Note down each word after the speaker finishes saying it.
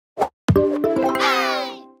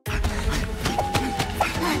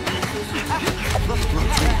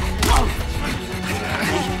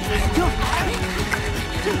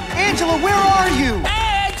Angela, where are you?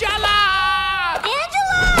 Angela!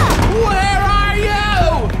 Angela! Where are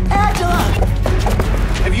you? Angela!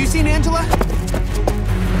 Have you seen Angela?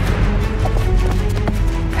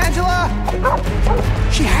 Angela!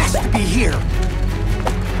 She has to be here.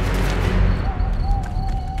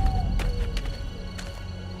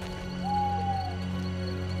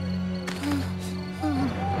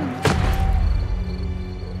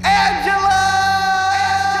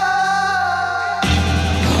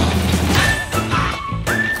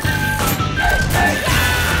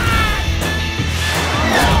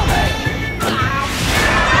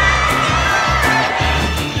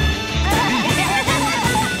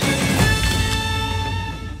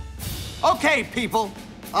 Okay, people.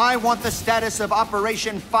 I want the status of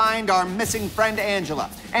Operation Find Our Missing Friend Angela.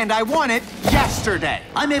 And I want it yesterday.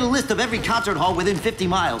 I made a list of every concert hall within 50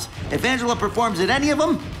 miles. If Angela performs at any of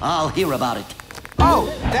them, I'll hear about it. Oh,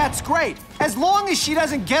 that's great. As long as she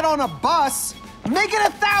doesn't get on a bus, make it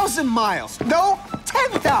 1,000 miles. No,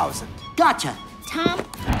 10,000. Gotcha. Tom,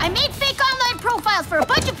 I made fake online profiles for a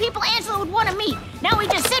bunch of people Angela would want to meet. Now we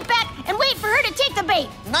just sit back and wait for her to take the bait.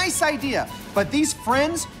 Nice idea. But these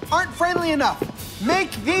friends aren't friendly enough.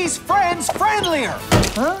 Make these friends friendlier.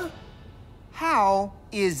 Huh? How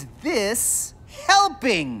is this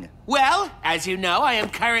helping? Well, as you know, I am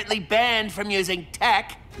currently banned from using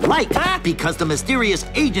tech. Right, because the mysterious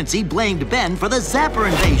agency blamed Ben for the Zapper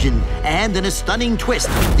invasion. And in a stunning twist,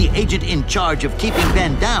 the agent in charge of keeping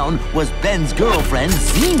Ben down was Ben's girlfriend,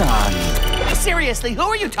 Xenon. Seriously, who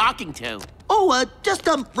are you talking to? Oh, just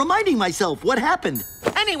reminding myself what happened.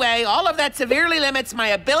 Anyway, all of that severely limits my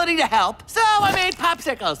ability to help, so I made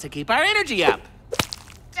popsicles to keep our energy up.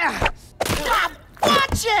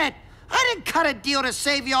 Watch it! I didn't cut a deal to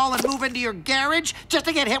save y'all and move into your garage just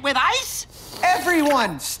to get hit with ice.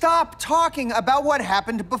 Everyone, stop talking about what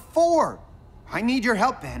happened before. I need your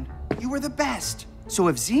help, Ben. You were the best. So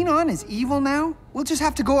if Xenon is evil now, we'll just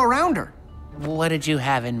have to go around her. What did you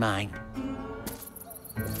have in mind?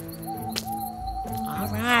 All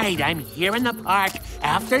right, I'm here in the park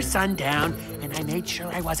after sundown, and I made sure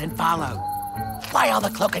I wasn't followed. Why all the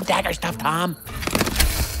cloak and dagger stuff, Tom?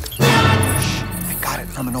 I got it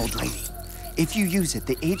from an old lady. If you use it,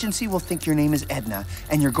 the agency will think your name is Edna,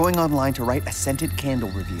 and you're going online to write a scented candle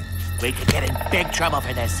review. We could get in big trouble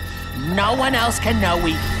for this. No one else can know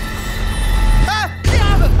we...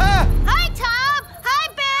 Hi, Tom! Hi,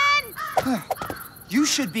 Ben! You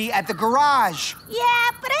should be at the garage.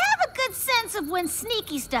 Yeah, but I have a good sense of when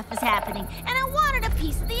sneaky stuff is happening, and I wanted a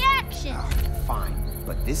piece of the action. Oh, fine,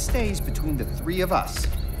 but this stays between the three of us.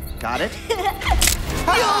 Got it?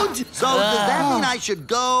 Huge! So does that mean I should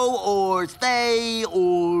go, or stay,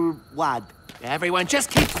 or what? Everyone, just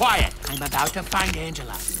keep quiet. I'm about to find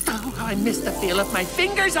Angela. Oh, how I miss the feel of my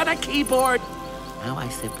fingers on a keyboard. Now I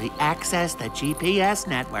simply access the GPS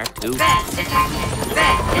network to...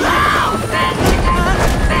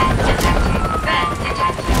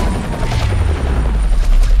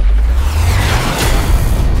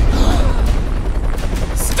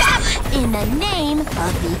 Stop! In the name of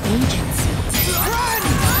the agency. Run!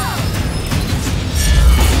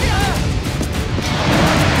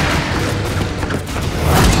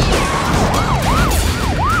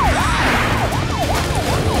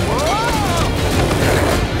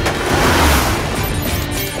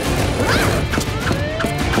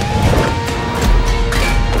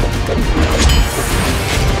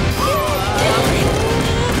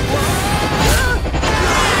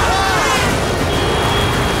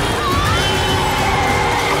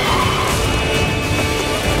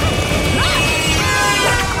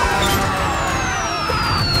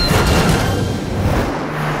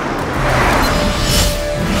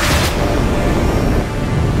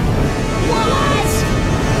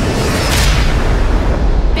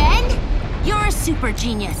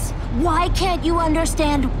 Genius. Why can't you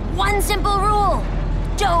understand one simple rule?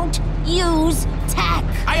 Don't use tech.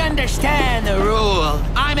 I understand the rule.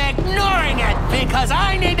 I'm ignoring it because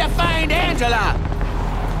I need to find Angela.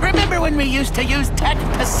 Remember when we used to use tech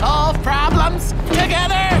to solve problems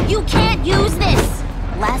together? You can't use this.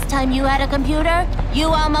 Last time you had a computer, you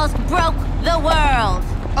almost broke the world.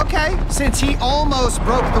 Okay, since he almost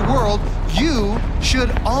broke the world, you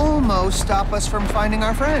should almost stop us from finding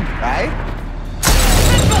our friend, right?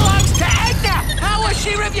 Belongs to Edna! How will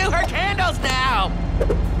she review her candles now?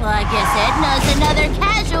 Well, I guess Edna's another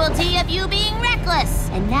casualty of you being reckless.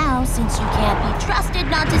 And now, since you can't be trusted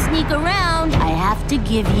not to sneak around, I have to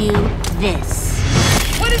give you this.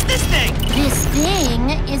 What is this thing? This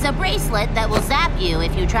thing is a bracelet that will zap you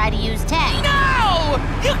if you try to use tech. No!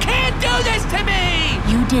 You can't do this to me!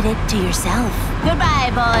 You did it to yourself.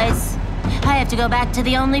 Goodbye, boys. I have to go back to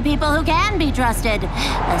the only people who can be trusted.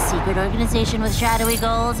 A secret organization with shadowy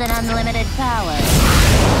goals and unlimited power.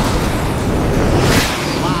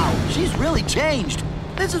 Wow, she's really changed.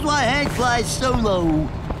 This is why Hank flies solo.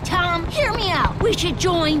 Tom, hear me out. We should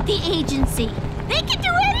join the agency. They can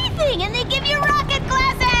do anything, and they give you rocket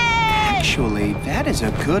classes! Actually, that is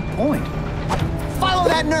a good point. Follow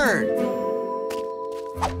that nerd!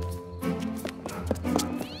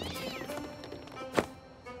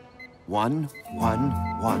 One.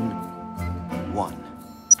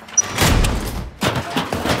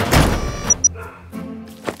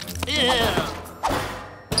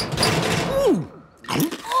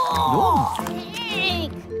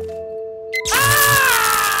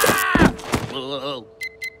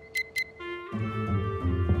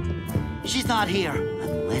 She's not here.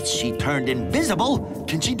 Unless she turned invisible.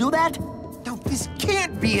 Can she do that? No, this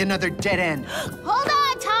can't be another dead end. Hold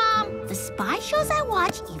on, Tom. The spy shows I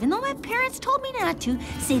watch, even though my parents told me not to,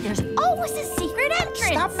 say there's always a secret entrance.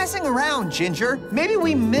 Stop messing around, Ginger. Maybe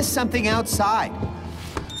we missed something outside.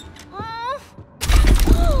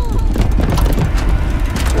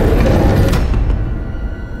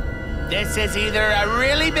 This is either a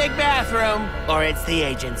really big bathroom, or it's the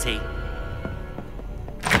agency.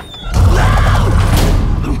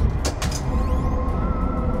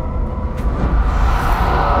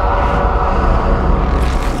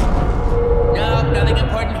 No, nothing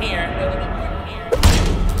important here.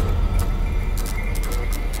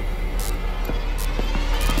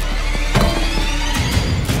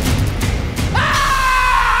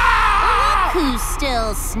 Who's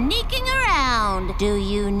still sneaking around? Do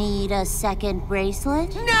you need a second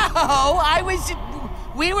bracelet? No,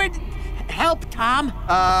 we were... Help, Tom.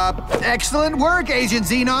 Excellent work, Agent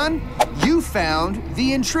Xenon. You found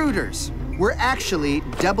the intruders. We're actually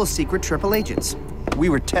double secret triple agents. We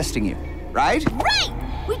were testing you, right? Right!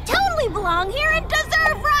 We totally belong here and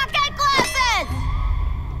deserve rocket classes!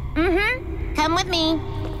 Mm-hmm. Come with me.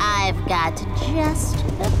 I've got just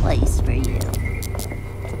the place for you.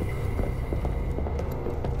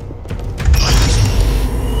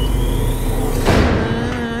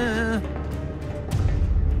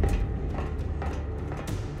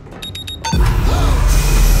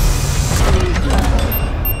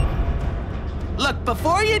 Look,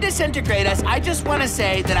 before you disintegrate us, I just want to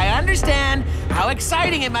say that I understand how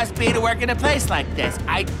exciting it must be to work in a place like this.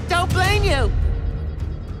 I don't blame you.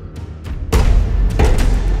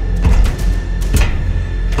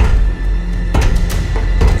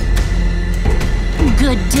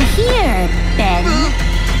 Good to hear, Ben.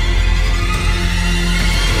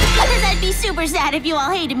 Because I'd be super sad if you all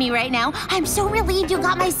hated me right now. I'm so relieved you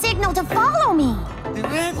got my signal to follow me.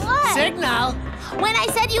 What? Signal? When I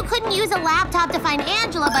said you couldn't use a laptop to find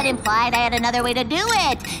Angela, but implied I had another way to do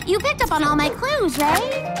it. You picked up on all my clues,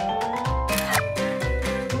 right?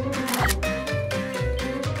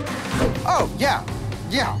 Oh, yeah.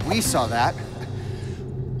 Yeah, we saw that.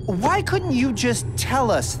 Why couldn't you just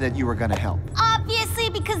tell us that you were gonna help? Obviously,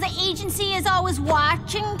 because the agency is always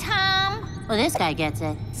watching, Tom. Well, this guy gets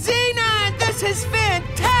it. Xenon, this is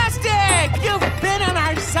fantastic! You've been on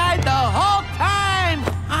our side the whole time!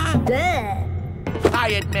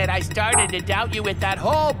 I admit I started to doubt you with that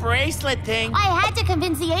whole bracelet thing. I had to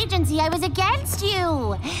convince the agency I was against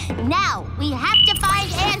you. Now, we have to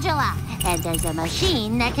find Angela. And there's a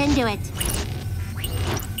machine that can do it.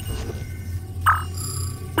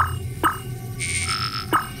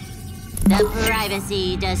 The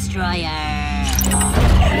Privacy Destroyer.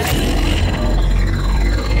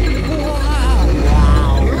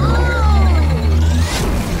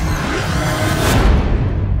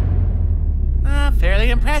 Fairly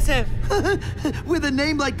impressive. With a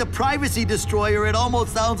name like the Privacy Destroyer, it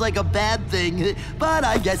almost sounds like a bad thing. But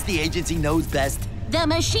I guess the agency knows best. The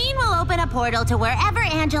machine will open a portal to wherever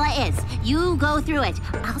Angela is. You go through it.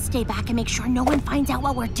 I'll stay back and make sure no one finds out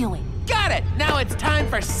what we're doing. Got it! Now it's time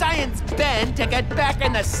for Science Ben to get back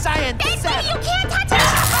in the science Ben, set. you can't touch it!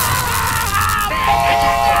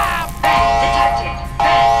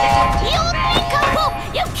 You nincompoop!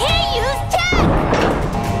 You can't use tech!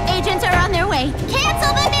 Agents are on their way.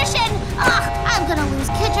 Cancel the mission! Ugh, I'm gonna lose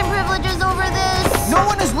kitchen privileges over this. No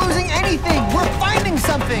one is losing anything! We're finding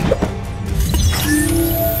something!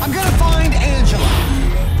 I'm gonna find Angela.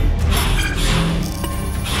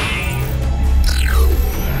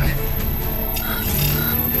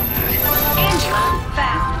 Angela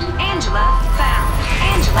found. Angela found.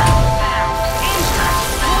 Angela found. Angela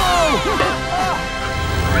found.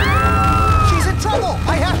 She's in trouble!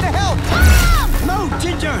 I have to help! No,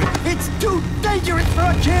 Ginger! It's too dangerous for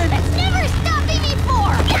a kid! That's never stopping me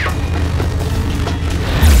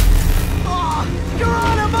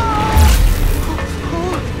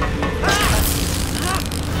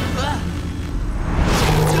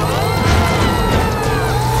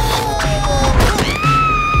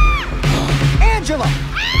Angela!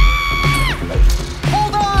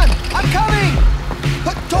 Hold on! I'm coming!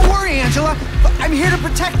 Don't worry, Angela. I'm here to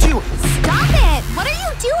protect you. Stop it! What are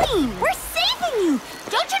you doing? We're saving you!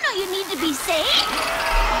 Don't you know you need to be saved?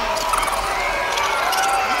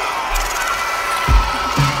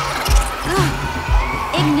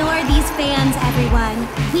 Ignore these fans, everyone.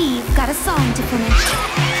 We've got a song to finish.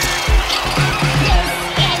 This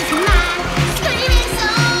is my screaming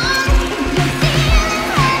song. You feel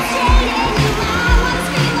frustrated, you wanna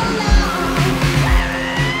scream along.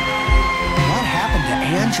 What happened to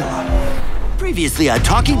Angela? Previously on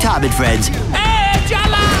Talking Tom and Friends. Hey,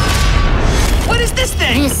 Angela! What is this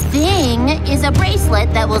thing? This thing is a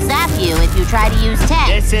bracelet that will zap you if you try to use tech.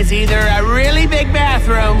 This is either a really big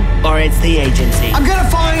bathroom or it's the agency. I'm gonna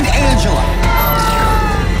find Angela.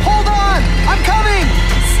 Hold on! I'm coming!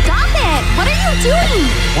 Stop it! What are you doing?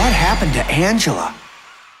 What happened to Angela?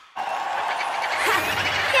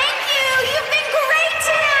 Thank you! You've been great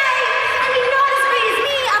tonight! I mean, not as great as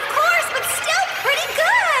me, of course, but still pretty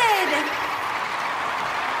good!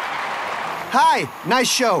 Hi,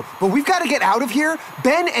 nice show, but we've got to get out of here.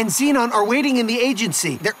 Ben and Xenon are waiting in the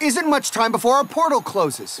agency. There isn't much time before our portal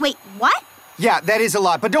closes. Wait, what? Yeah, that is a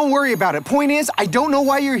lot, but don't worry about it. Point is, I don't know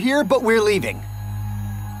why you're here, but we're leaving.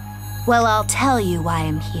 Well, I'll tell you why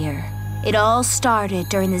I'm here. It all started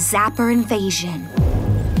during the Zapper invasion.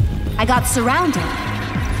 I got surrounded,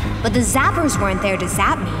 but the Zappers weren't there to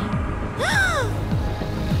zap me.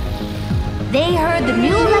 They heard the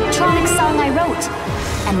new electronic song I wrote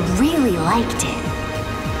and really liked it.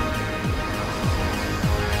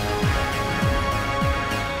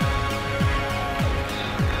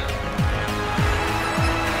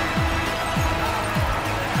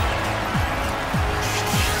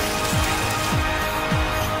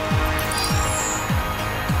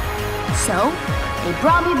 So, they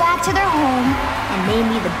brought me back to their home and made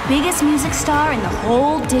me the biggest music star in the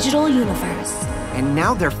whole digital universe. And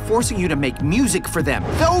now they're forcing you to make music for them.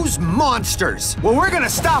 Those monsters! Well, we're gonna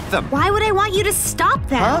stop them. Why would I want you to stop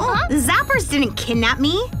them? Huh? The Zappers didn't kidnap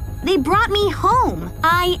me. They brought me home.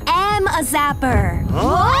 I am a Zapper.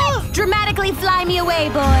 What? Dramatically fly me away,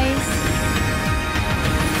 boys.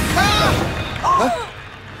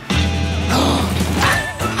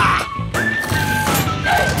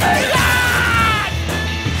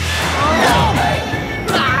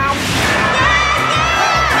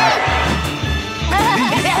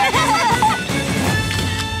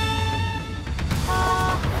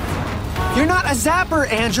 You're not a Zapper,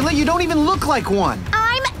 Angela. You don't even look like one.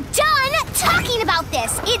 I'm done talking about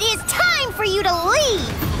this. It is time for you to leave.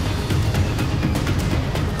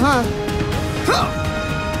 Huh?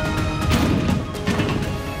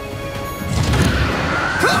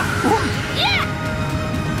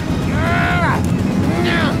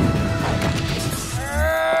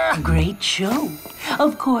 Great show.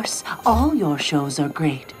 Of course, all your shows are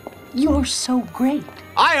great. You're so great.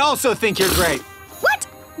 I also think you're great. What?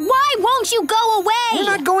 Why won't you go away? We're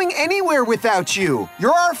not going anywhere without you.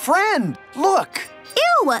 You're our friend. Look.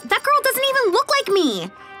 Ew, that girl doesn't even look like me.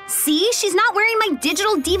 See, she's not wearing my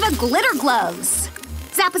digital diva glitter gloves.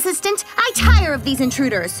 Zap assistant, I tire of these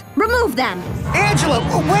intruders. Remove them. Angela,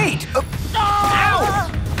 wait. Ow!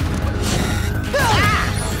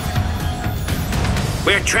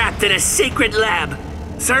 We're trapped in a secret lab,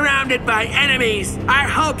 surrounded by enemies, our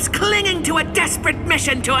hopes clinging to a desperate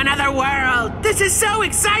mission to another world. This is so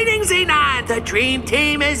exciting, Xenon! The Dream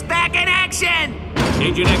Team is back in action!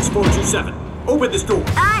 Agent X427, open this door. In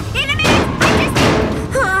a minute!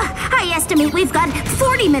 I estimate we've got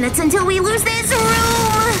 40 minutes until we lose this room.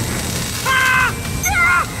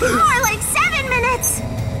 More like 7 minutes.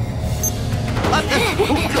 Are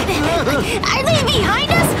they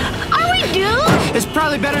behind us? Are we doomed? It's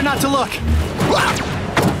probably better not to look.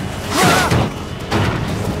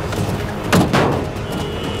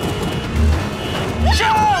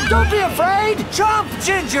 Jump! Don't be afraid! Jump,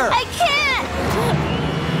 Ginger! I can't.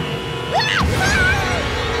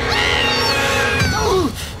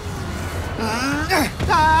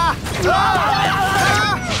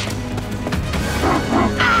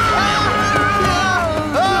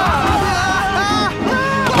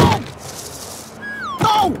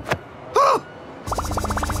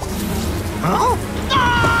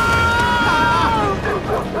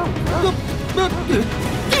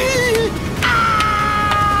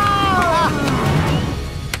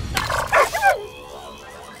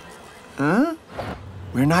 Huh?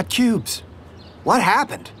 We're not cubes. What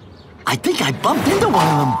happened? I think I bumped into one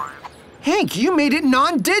of them. Hank, you made it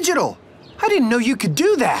non-digital. I didn't know you could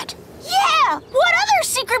do that. Yeah! What other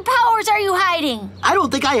secret powers are you hiding? I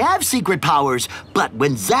don't think I have secret powers, but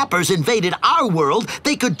when zappers invaded our world,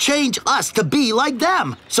 they could change us to be like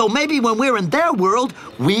them. So maybe when we're in their world,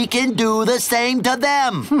 we can do the same to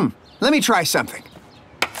them. Let me try something.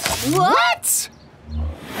 What?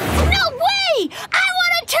 No way! I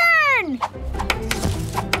want to turn!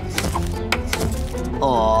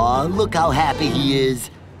 Aw, look how happy he is.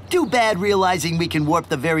 Too bad realizing we can warp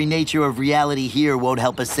the very nature of reality here won't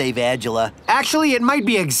help us save Angela. Actually, it might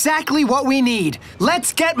be exactly what we need.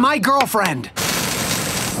 Let's get my girlfriend.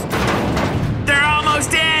 They're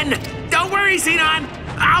almost in! Don't worry, Xenon!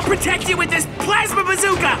 I'll protect you with this plasma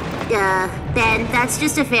bazooka! Ben, that's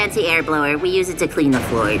just a fancy air blower. We use it to clean the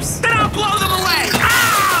floors. Then I'll blow them away!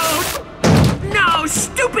 Ow! No,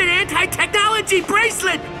 stupid anti-technology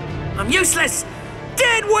bracelet! I'm useless!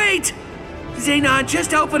 Dead weight! Xenon,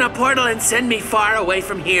 just open a portal and send me far away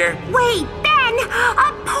from here. Wait, Ben!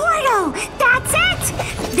 A portal! That's it!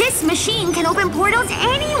 This machine can open portals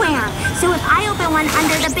anywhere. So if I open one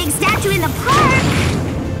under the big statue in the park...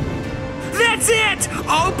 That's it!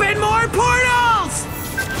 Open more portals!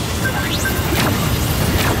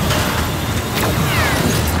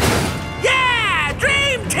 Yeah!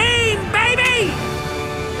 Dream team, baby!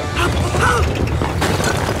 Uh-oh.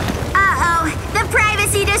 The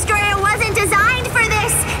privacy destroyer wasn't designed for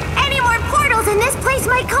this. Any more portals and this place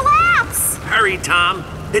might collapse. Hurry, Tom.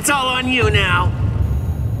 It's all on you now.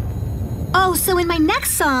 Oh, so in my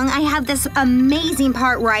next song, I have this amazing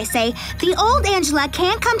part where I say, the old Angela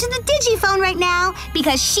can't come to the digiphone right now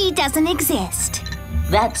because she doesn't exist.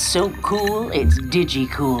 That's so cool, it's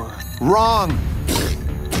digi-cool. Wrong.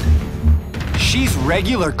 She's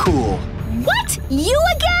regular cool. What? You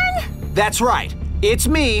again? That's right. It's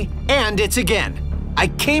me, and it's again. I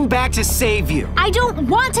came back to save you. I don't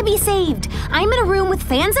want to be saved. I'm in a room with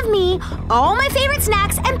fans of me, all my favorite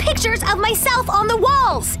snacks, and pictures of myself on the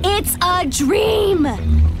walls. It's a dream.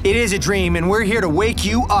 It is a dream, and we're here to wake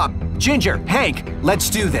you up. Ginger, Hank, let's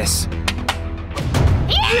do this.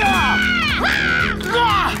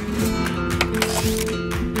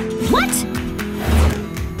 What?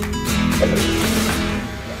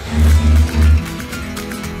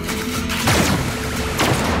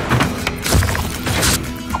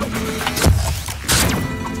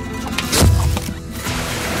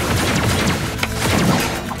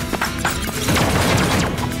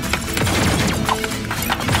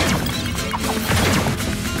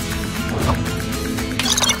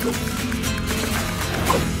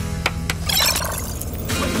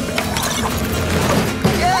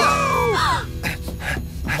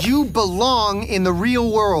 You belong in the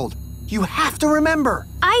real world. You have to remember.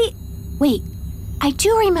 Wait, I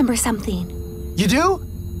do remember something. You do?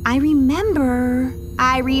 I remember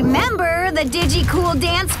the digi-cool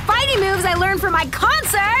dance fighting moves I learned from my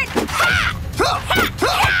concert. Ha!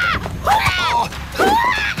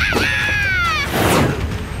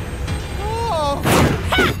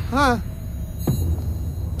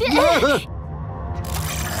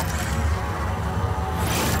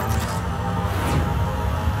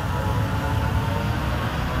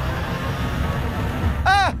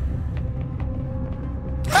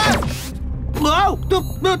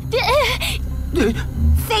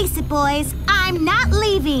 Face it, boys. I'm not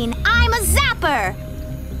leaving. I'm a zapper.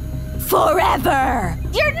 Forever.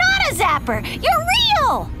 You're not a zapper. You're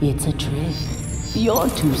real. It's a trick. You're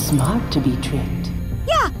too smart to be tricked.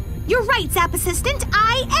 Yeah, you're right, Zap Assistant.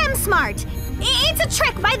 I am smart. It's a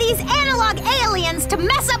trick by these analog aliens to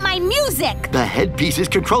mess up my music. The headpiece is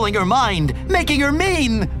controlling her mind, making her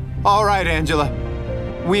mean. All right, Angela.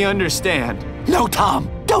 We understand. No, Tom,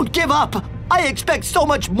 don't give up. I expect so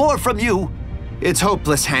much more from you. It's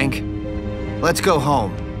hopeless, Hank. Let's go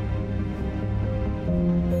home.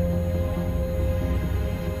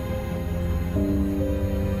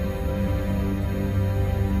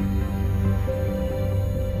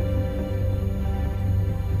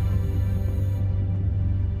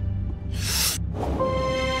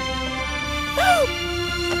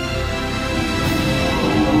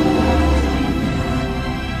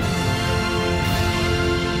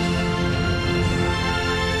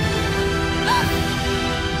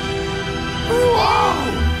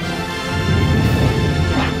 Whoa!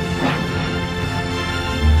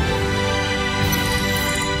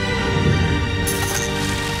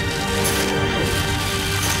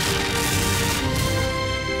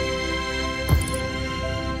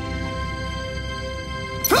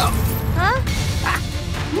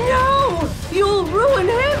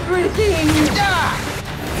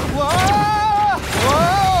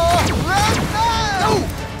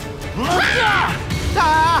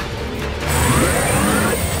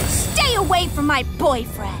 my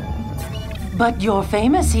boyfriend. But you're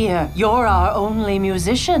famous here. You're our only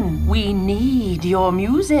musician. We need your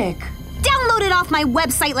music. Download it off my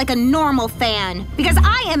website like a normal fan, because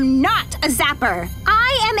I am not a zapper.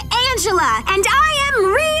 I am Angela, and I am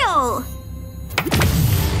real.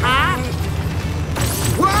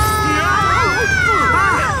 Whoa!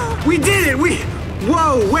 We did it!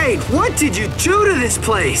 Whoa, wait, what did you do to this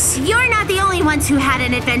place? You're not the only ones who had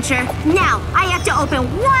an adventure. Now, I have to open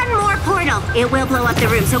one more portal. It will blow up the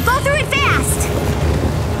room, so go through it fast.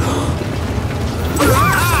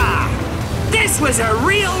 This was a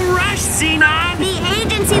real rush, Xenon! The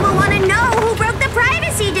agency will want to know who broke the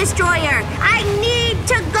privacy destroyer. I need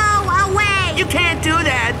to go away. You can't do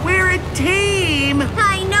that. We're a team.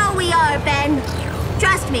 I know we are, Ben.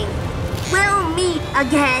 Trust me. We'll meet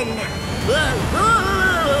again.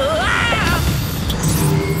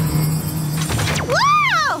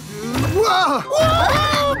 Whoa! Whoa!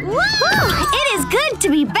 Whoa! It is good to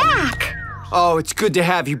be back. Oh, it's good to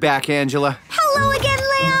have you back, Angela. Hello again,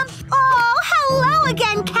 lamp. Oh, hello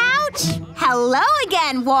again, couch. Hello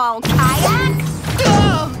again, wall kayak.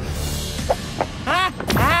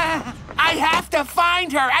 I have to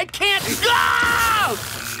find her. I can't go!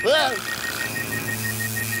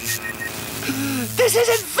 This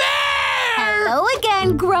isn't fair! Hello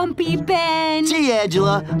again, Grumpy Ben. Gee,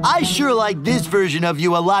 Angela, I sure like this version of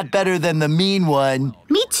you a lot better than the mean one.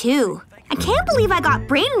 Me too. I can't believe I got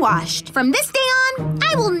brainwashed. From this day on,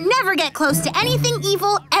 I will never get close to anything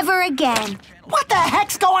evil ever again. What the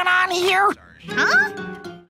heck's going on here? Huh?